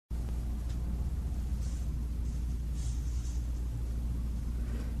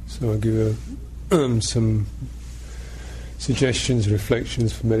So I'll give you some suggestions,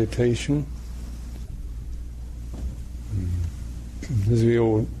 reflections for meditation. As we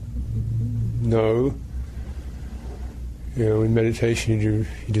all know, in meditation you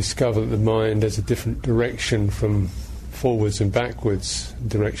discover that the mind has a different direction from forwards and backwards,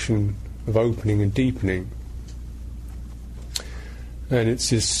 direction of opening and deepening. And it's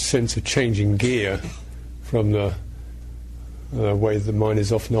this sense of changing gear from the way the mind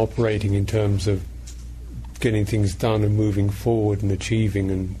is often operating in terms of getting things done and moving forward and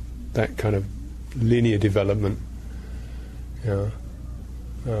achieving and that kind of linear development. The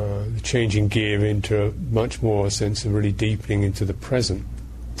changing gear into a much more sense of really deepening into the present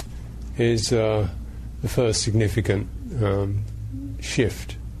is the first significant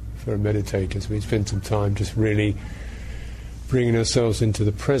shift for meditators. We spend some time just really bringing ourselves into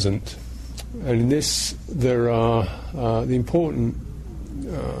the present, and in this there are the important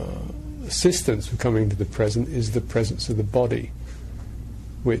assistance for coming to the present is the presence of the body,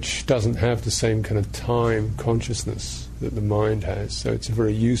 which doesn't have the same kind of time consciousness that the mind has, so it's a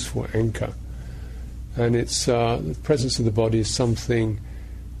very useful anchor. And it's the presence of the body is something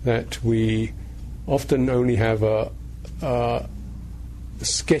that we often only have a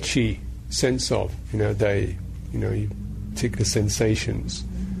sketchy sense of in our day, particular sensations,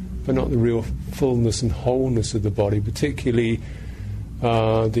 but not the real fullness and wholeness of the body, particularly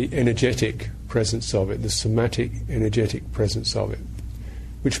the energetic presence of it, the somatic energetic presence of it,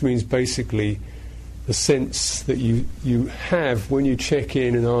 which means basically the sense that you have when you check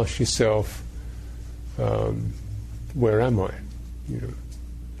in and ask yourself, where am I?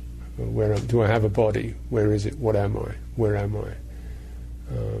 Do I have a body? Where is it? What am I? Where am I?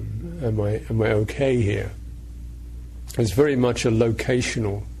 Am I okay here? It's very much a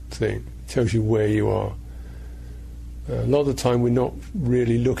locational thing. It tells you where you are. A lot of the time we're not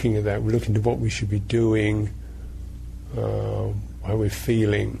really looking at that. We're looking to what we should be doing, how we're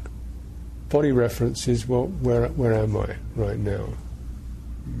feeling. Body reference is, well, where am I right now?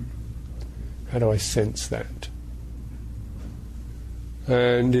 How do I sense that?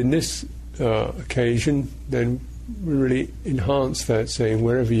 And in this occasion, then we really enhance that, saying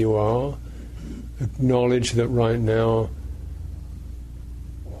wherever you are, acknowledge that right now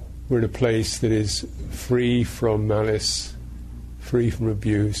we're in a place that is free from malice, free from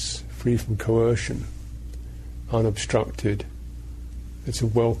abuse, free from coercion, unobstructed. It's a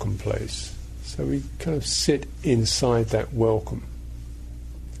welcome place. So we kind of sit inside that welcome.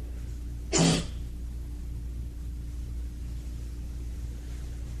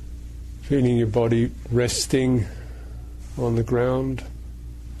 Feeling your body resting on the ground,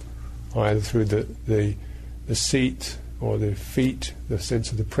 either through the seat or the feet, the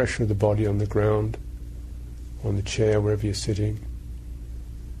sense of the pressure of the body on the ground, on the chair, wherever you're sitting.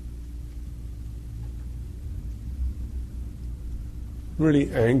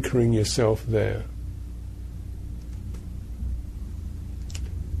 Really anchoring yourself there,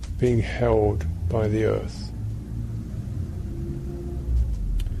 being held by the earth.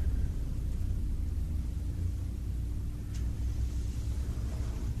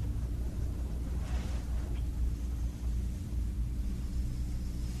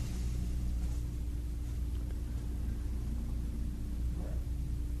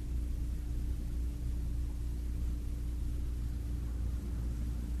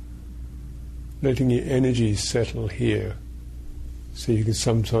 Letting your energies settle here. So you can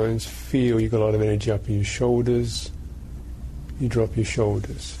sometimes feel you've got a lot of energy up in your shoulders. You drop your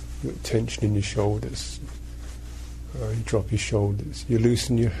shoulders. You've got tension in your shoulders. You drop your shoulders. You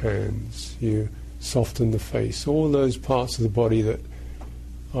loosen your hands. You soften the face. All those parts of the body that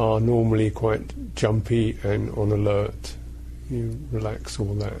are normally quite jumpy and on alert. You relax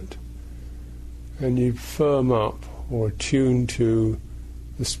all that. And you firm up or attune to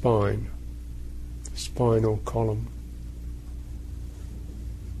the spine. Spinal column.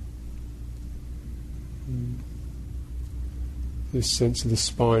 This sense of the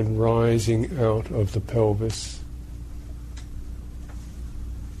spine rising out of the pelvis.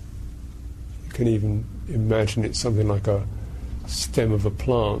 You can even imagine it something like a stem of a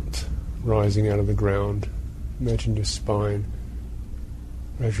plant rising out of the ground. Imagine your spine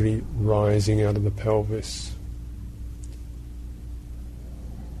gradually rising out of the pelvis.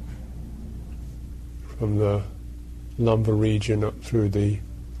 From the lumbar region up through the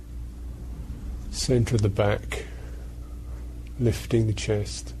center of the back, lifting the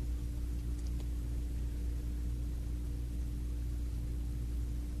chest.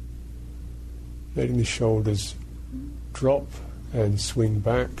 Letting the shoulders drop and swing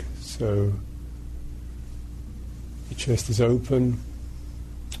back, so the chest is open,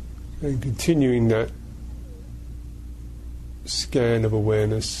 And continuing that scan of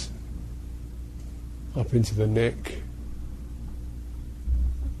awareness up into the neck.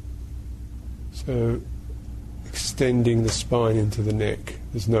 So extending the spine into the neck.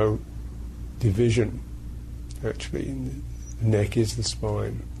 There's no division, actually. The neck is the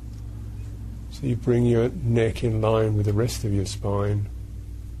spine. So you bring your neck in line with the rest of your spine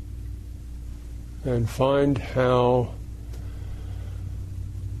and find how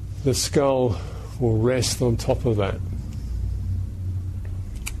the skull will rest on top of that.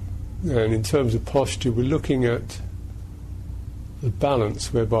 And in terms of posture, we're looking at the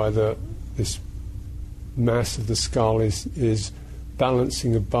balance whereby this mass of the skull is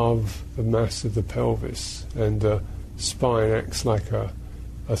balancing above the mass of the pelvis, and the spine acts like a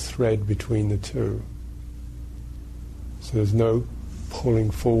thread between the two. So there's no pulling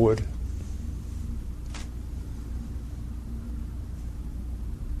forward.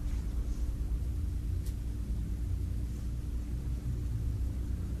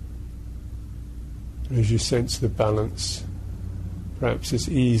 And as you sense the balance, perhaps it's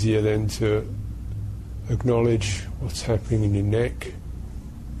easier then to acknowledge what's happening in your neck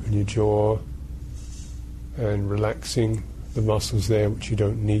and your jaw, and relaxing the muscles there which you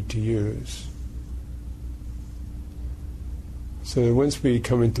don't need to use. So once we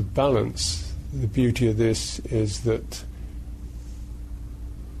come into balance, the beauty of this is that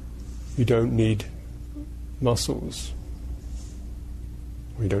you don't need muscles.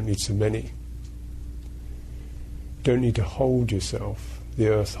 We don't need so many. You don't need to hold yourself. The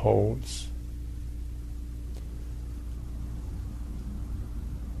earth holds.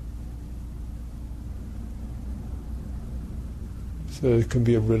 So there can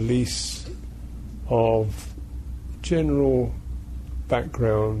be a release of general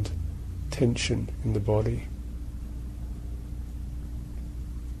background tension in the body.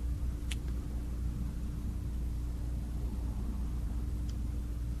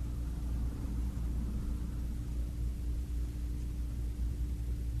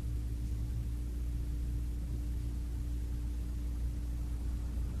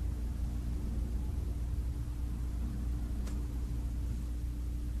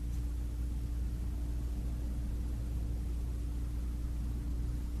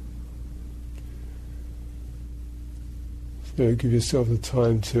 So give yourself the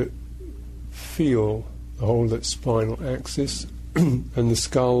time to feel the whole that spinal axis and the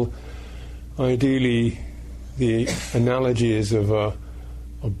skull. Ideally, the analogy is of a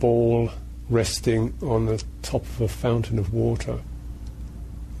ball resting on the top of a fountain of water.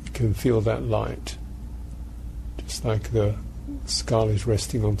 You can feel that light, just like the skull is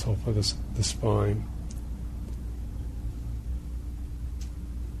resting on top of the spine.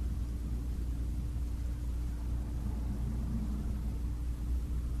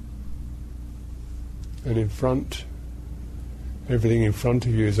 And in front, everything in front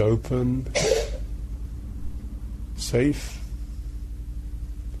of you is open, safe.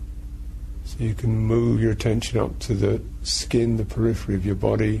 So you can move your attention up to the skin, the periphery of your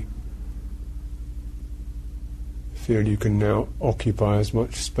body. Feel you can now occupy as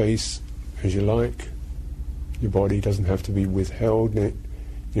much space as you like. Your body doesn't have to be withheld in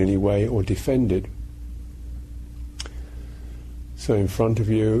any way or defended. So in front of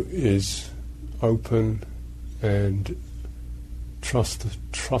you is open and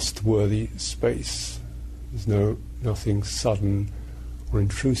trustworthy space. There's nothing sudden or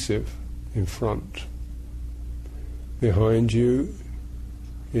intrusive in front. Behind you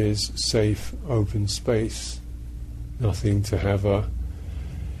is safe, open space. Nothing to have a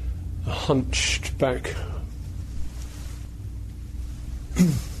hunched back.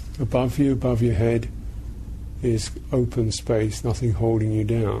 Above you, above your head, is open space, nothing holding you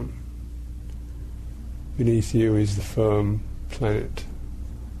down. Beneath you is the firm planet,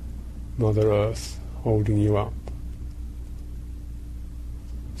 Mother Earth, holding you up.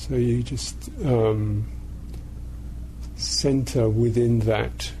 So you just center within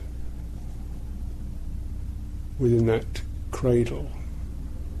that cradle.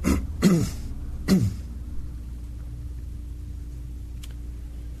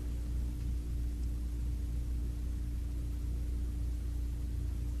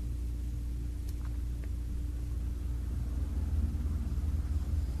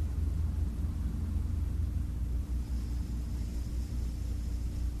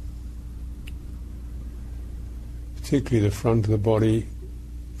 Particularly the front of the body,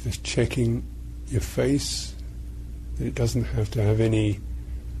 just checking your face, that it doesn't have to have any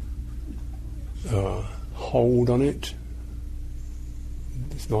hold on it.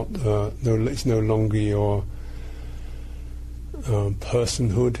 It's not. It's no longer your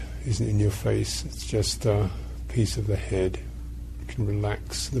personhood isn't in your face, it's just a piece of the head. You can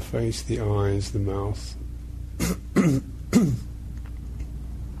relax the face, the eyes, the mouth.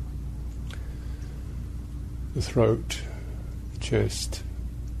 The throat, the chest.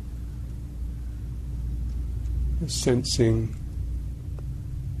 Sensing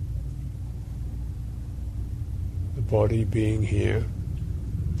the body being here.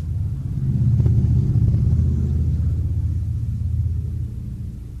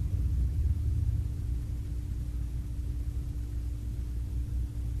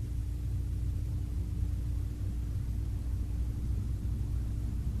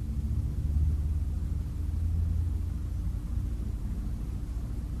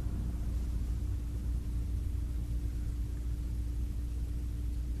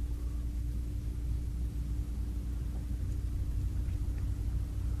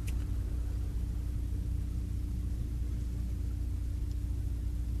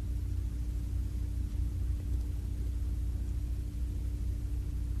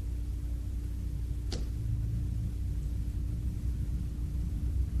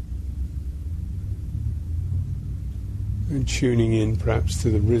 And tuning in perhaps to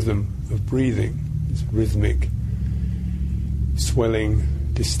the rhythm of breathing, this rhythmic swelling,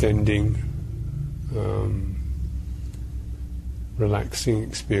 distending, relaxing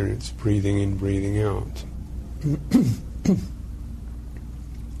experience, breathing in, breathing out.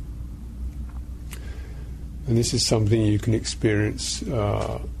 And this is something you can experience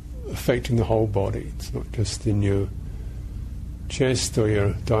affecting the whole body. It's not just in your chest or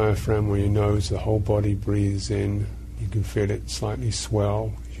your diaphragm or your nose. The whole body breathes in. You can feel it slightly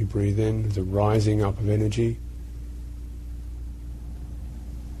swell as you breathe in. There's a rising up of energy.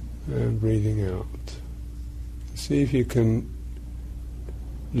 And breathing out. See if you can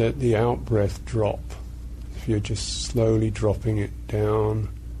let the out breath drop. If you're just slowly dropping it down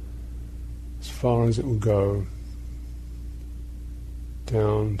as far as it will go.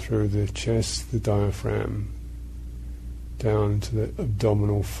 Down through the chest, the diaphragm, down to the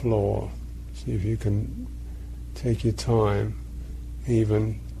abdominal floor. See if you can take your time,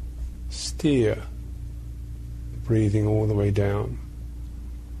 even steer the breathing all the way down,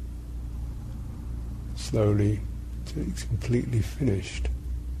 slowly till it's completely finished.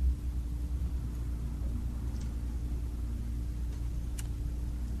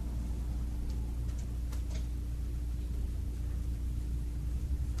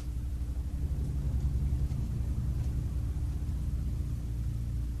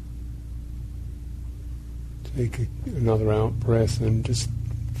 Take another out breath and just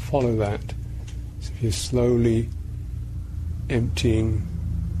follow that. So if you're slowly emptying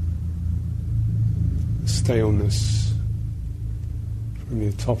staleness from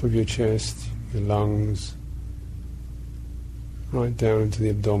the top of your chest, your lungs, right down into the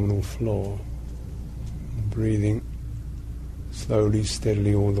abdominal floor, and breathing slowly,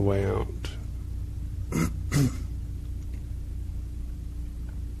 steadily all the way out.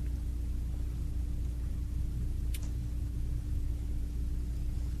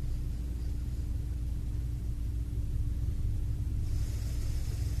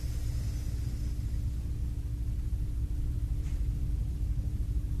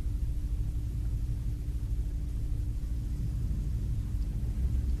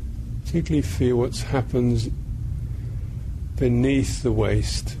 Particularly feel what happens beneath the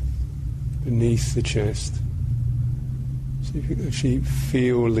waist, beneath the chest. So if you can actually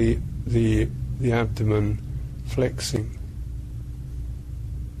feel the abdomen flexing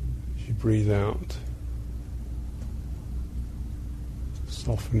as you breathe out,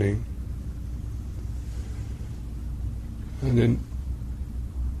 softening. And then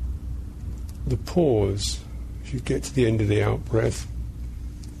the pause, as you get to the end of the out breath,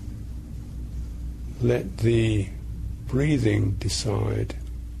 let the breathing decide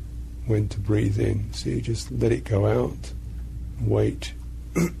when to breathe in. So you just let it go out, wait.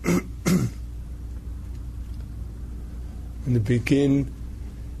 And begin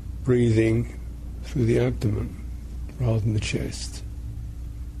breathing through the abdomen rather than the chest.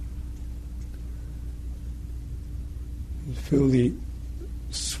 Feel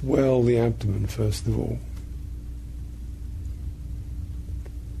swell the abdomen first of all.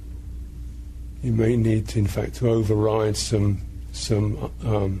 You may need to, in fact, to override some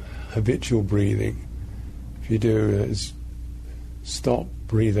habitual breathing. If you do, stop,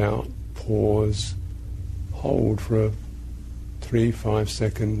 breathe out, pause, hold for 3-5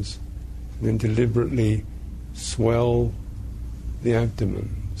 seconds, and then deliberately swell the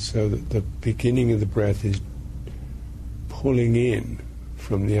abdomen so that the beginning of the breath is pulling in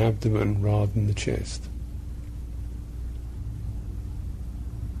from the abdomen rather than the chest.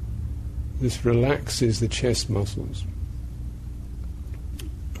 this relaxes the chest muscles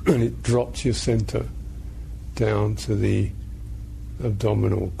and it drops your center down to the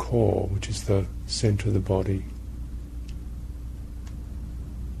abdominal core, which is the center of the body.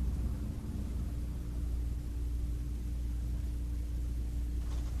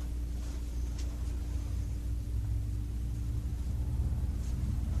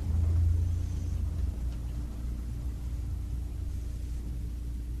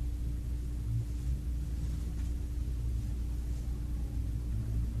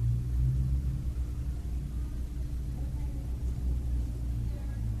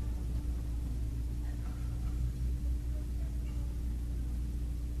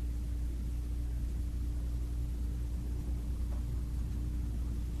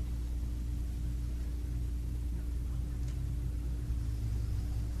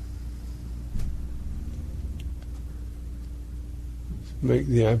 Make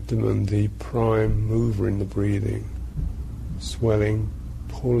the abdomen the prime mover in the breathing, swelling,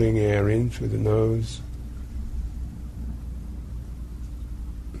 pulling air in through the nose,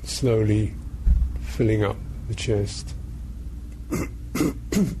 slowly filling up the chest.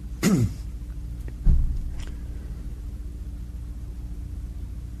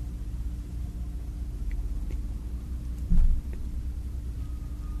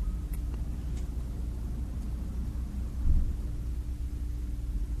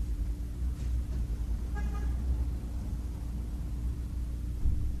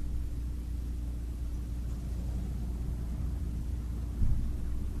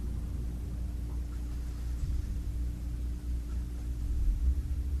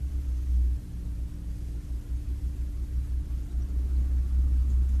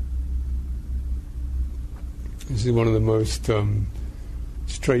 This is one of the most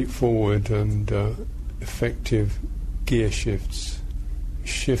straightforward and effective gear shifts.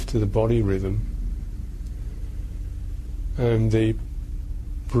 Shift to the body rhythm, and the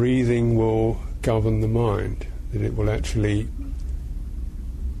breathing will govern the mind, that it will actually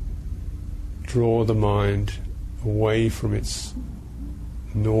draw the mind away from its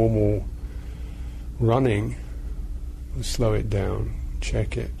normal running, slow it down,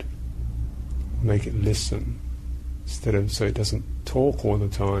 check it, make it listen. Instead of, so it doesn't talk all the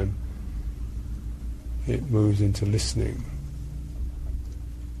time, it moves into listening.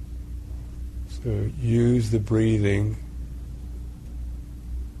 So use the breathing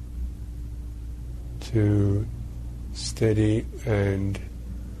to steady and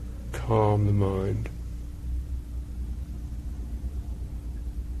calm the mind.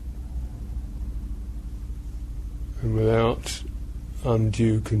 And without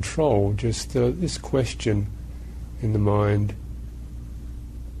undue control, just this question in the mind,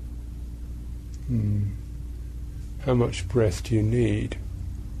 how much breath do you need?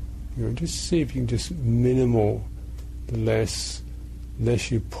 Just see if you can just minimal, the less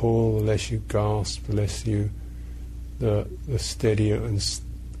you pull, the less you gasp, the less the steadier and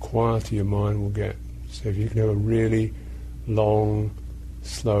quieter your mind will get. So if you can have a really long,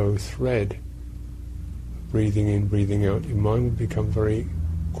 slow thread, breathing in, breathing out, your mind will become very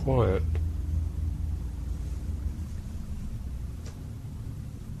quiet.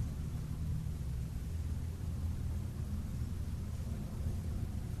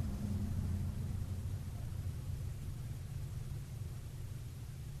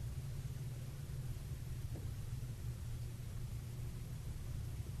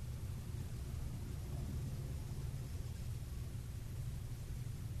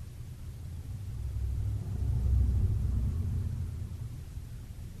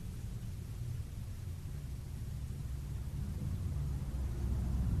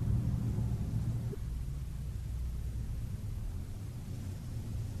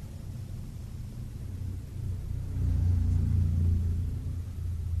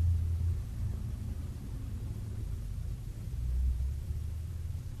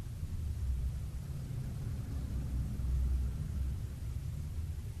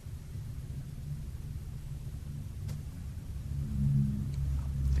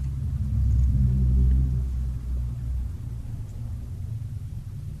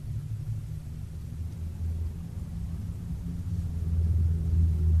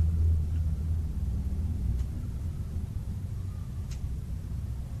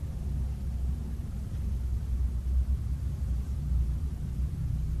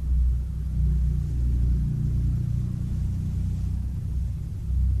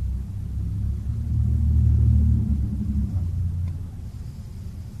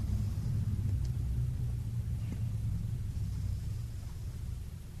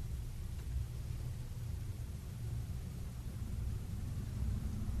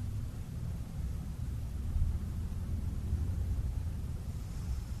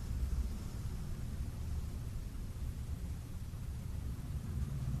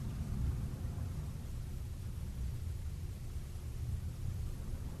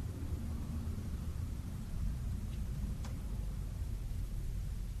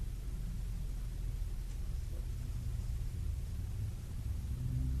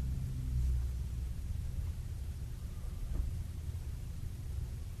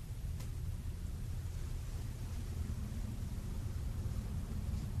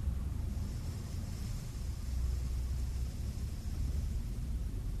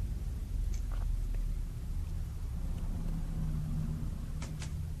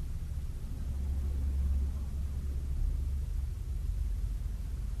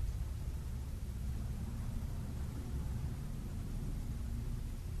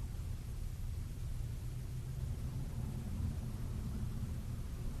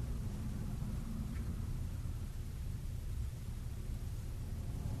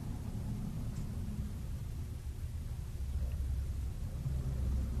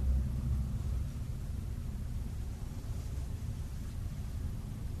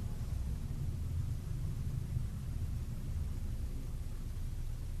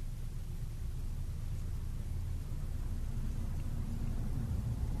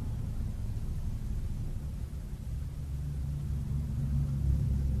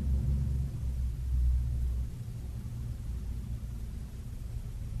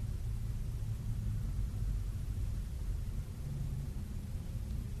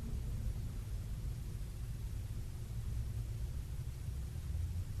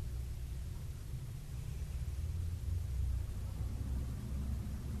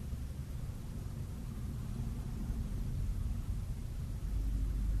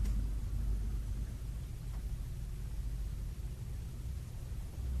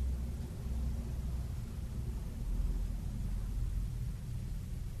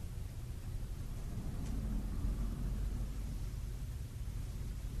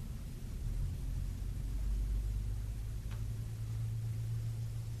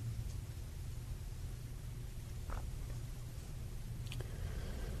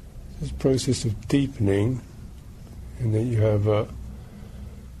 This process of deepening, and then you have a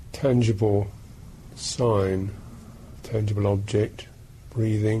tangible sign, tangible object,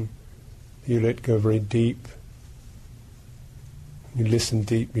 breathing. You let go very deep. You listen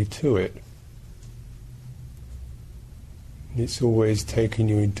deeply to it. And it's always taking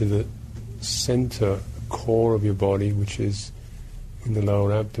you into the center, the core of your body, which is in the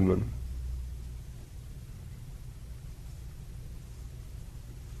lower abdomen.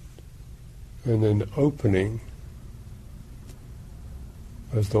 And then opening,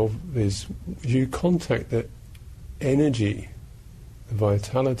 as you contact the energy, the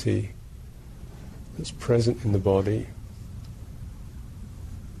vitality that's present in the body,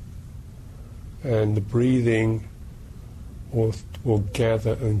 and the breathing will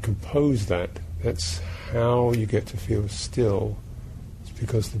gather and compose that. That's how you get to feel still. It's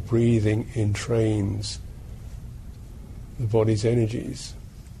because the breathing entrains the body's energies.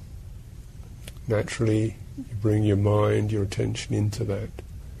 Naturally, you bring your mind, your attention into that.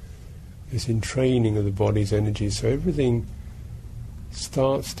 This entraining of the body's energies, so everything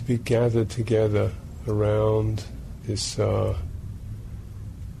starts to be gathered together around this the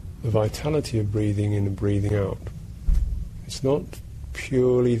vitality of breathing in and breathing out. It's not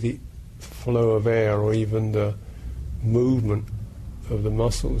purely the flow of air or even the movement of the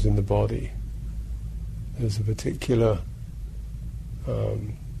muscles in the body. There's a particular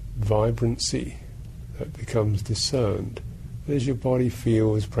vibrancy that becomes discerned as your body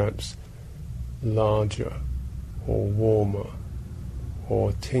feels perhaps larger or warmer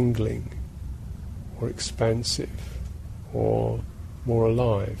or tingling or expansive or more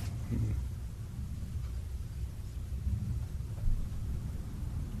alive.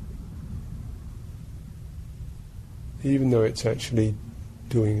 Even though it's actually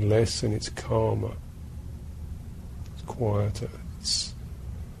doing less and it's calmer, it's quieter.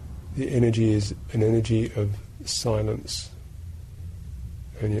 The energy is an energy of silence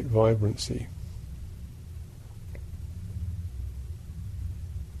and yet vibrancy.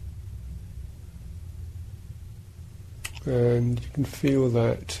 And you can feel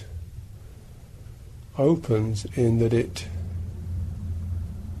that opens in that it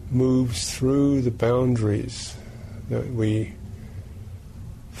moves through the boundaries that we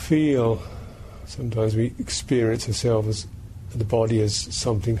feel. Sometimes we experience ourselves, the body, as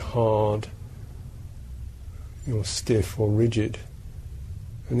something hard, stiff or rigid.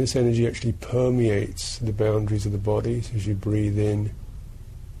 And this energy actually permeates the boundaries of the body. So as you breathe in,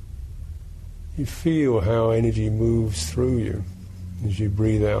 you feel how energy moves through you. As you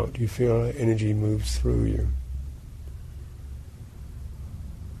breathe out, you feel how energy moves through you.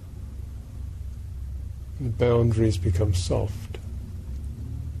 The boundaries become soft.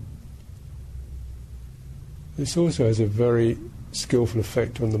 This also has a very skillful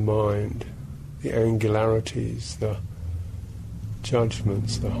effect on the mind. The angularities, the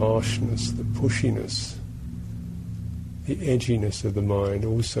judgments, the harshness, the pushiness, the edginess of the mind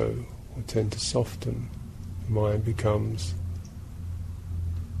also will tend to soften. The mind becomes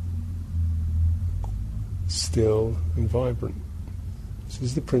still and vibrant. This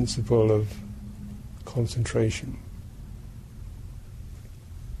is the principle of concentration.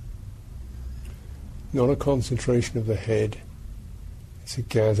 Not a concentration of the head, it's a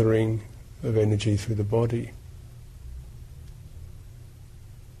gathering of energy through the body.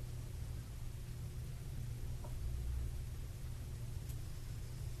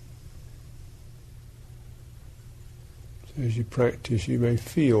 So as you practice, you may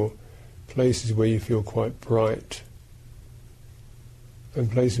feel places where you feel quite bright, and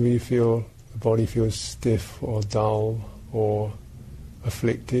places where you feel the body feels stiff or dull or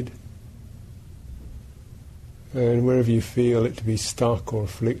afflicted. And wherever you feel it to be stuck or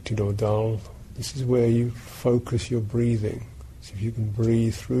afflicted or dull, this is where you focus your breathing. So if you can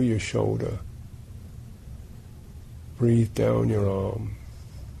breathe through your shoulder, breathe down your arm,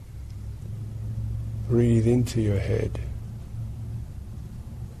 breathe into your head.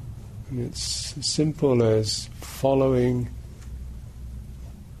 And it's as simple as following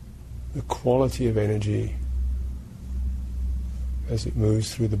the quality of energy as it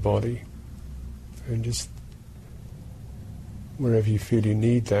moves through the body, and just wherever you feel you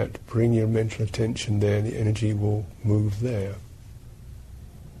need that, bring your mental attention there, and the energy will move there.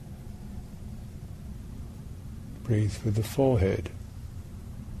 Breathe through the forehead.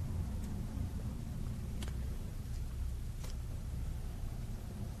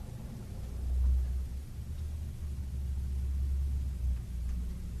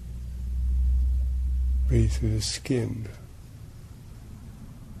 Breathe through the skin.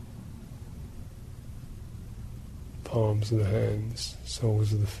 palms of the hands,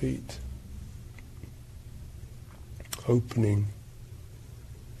 soles of the feet. Opening.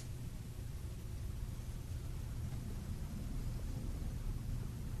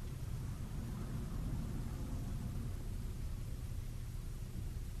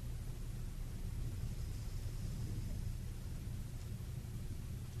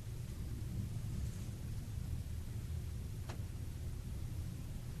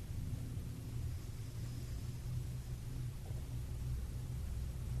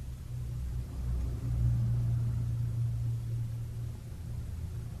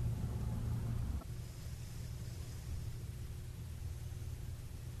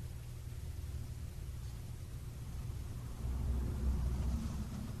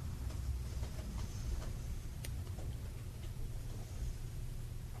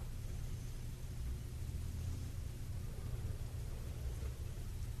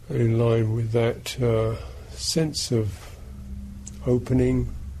 And in line with that sense of opening,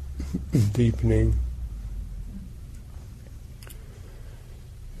 deepening,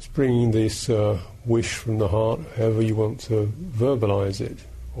 it's bringing this wish from the heart, however you want to verbalize it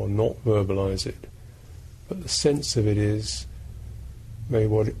or not verbalize it. But the sense of it is, may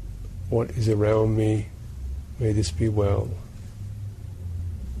what is around me, may this be well.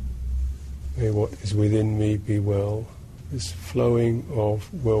 May what is within me be well. This flowing of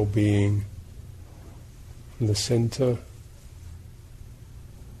well-being from the center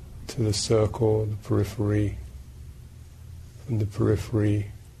to the circle, the periphery, from the periphery,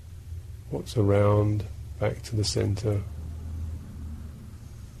 what's around, back to the center.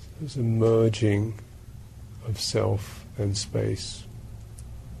 So there's a merging of self and space.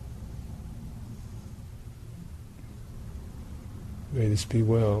 May this be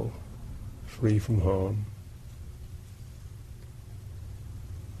well, free from harm.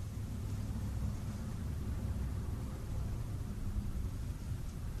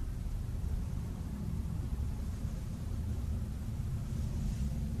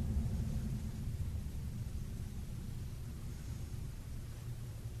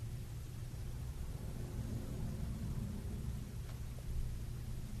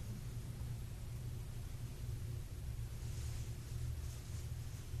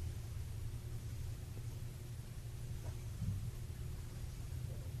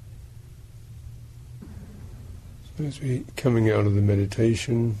 As we're coming out of the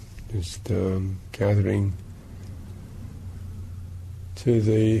meditation, just gathering to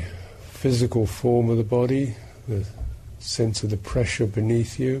the physical form of the body, the sense of the pressure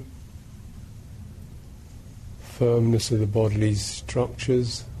beneath you, firmness of the bodily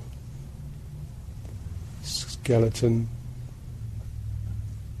structures, skeleton,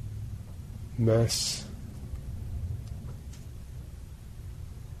 mass.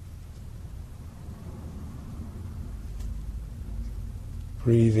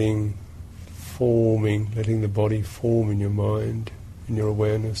 Breathing, forming, letting the body form in your mind, in your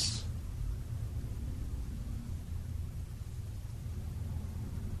awareness.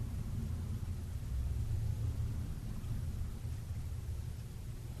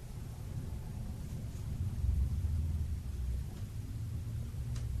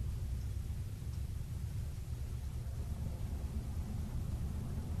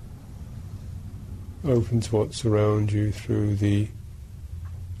 Open to what's around you through the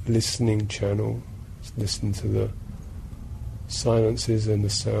listening channel. Just listen to the silences and the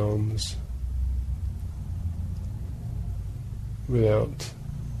sounds without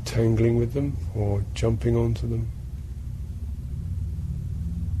tangling with them or jumping onto them.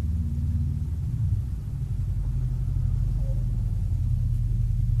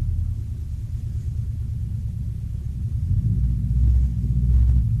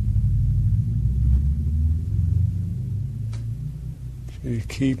 You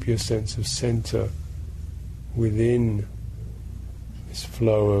keep your sense of center within this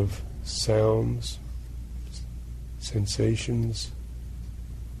flow of sounds, sensations.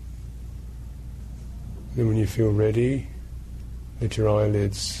 Then when you feel ready, let your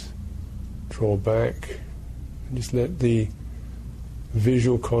eyelids draw back and just let the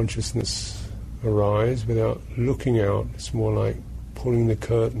visual consciousness arise without looking out. It's more like pulling the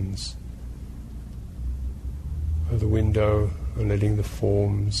curtains of the window and letting the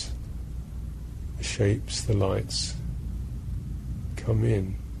forms, the shapes, the lights come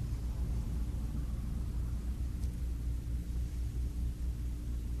in.